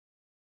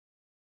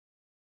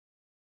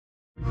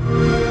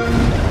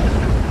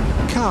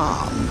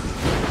Come.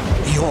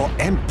 Your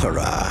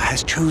Emperor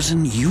has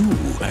chosen you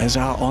as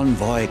our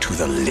envoy to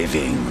the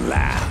living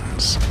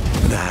lands.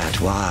 That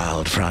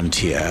wild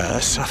frontier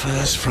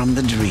suffers from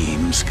the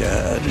dream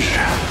scourge.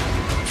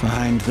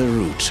 Find the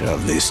root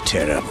of this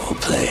terrible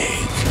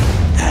plague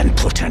and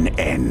put an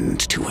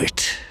end to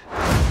it.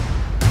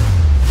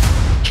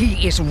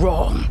 He is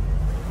wrong.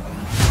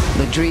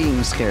 The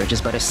dream scourge is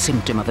but a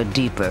symptom of a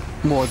deeper,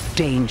 more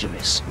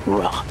dangerous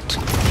rot.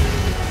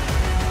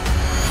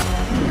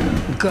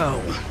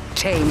 Go,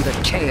 tame the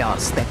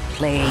chaos that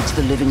plagues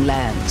the living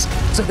lands,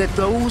 so that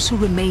those who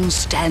remain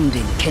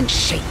standing can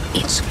shape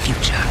its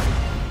future.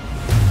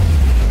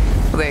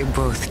 They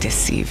both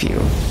deceive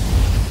you.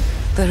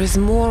 There is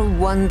more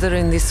wonder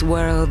in this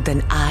world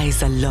than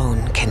eyes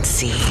alone can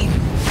see.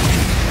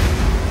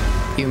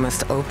 You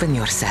must open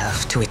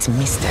yourself to its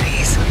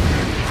mysteries.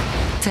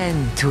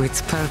 Tend to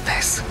its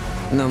purpose,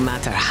 no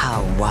matter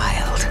how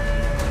wild.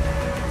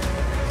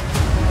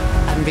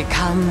 And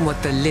become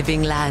what the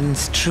living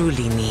lands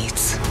truly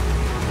needs.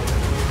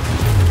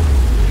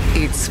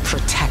 Its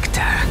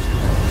protector.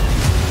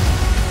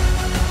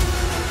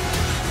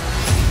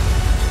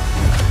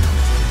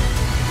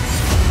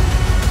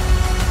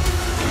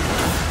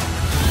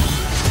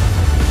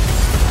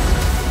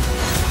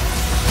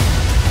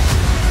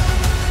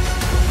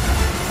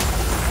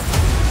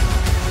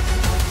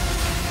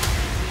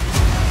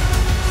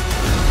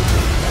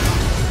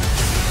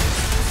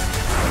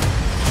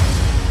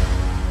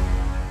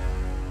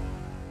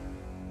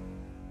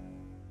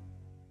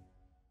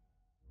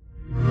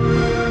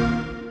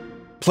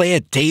 Play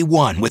it day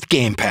one with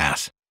Game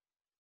Pass.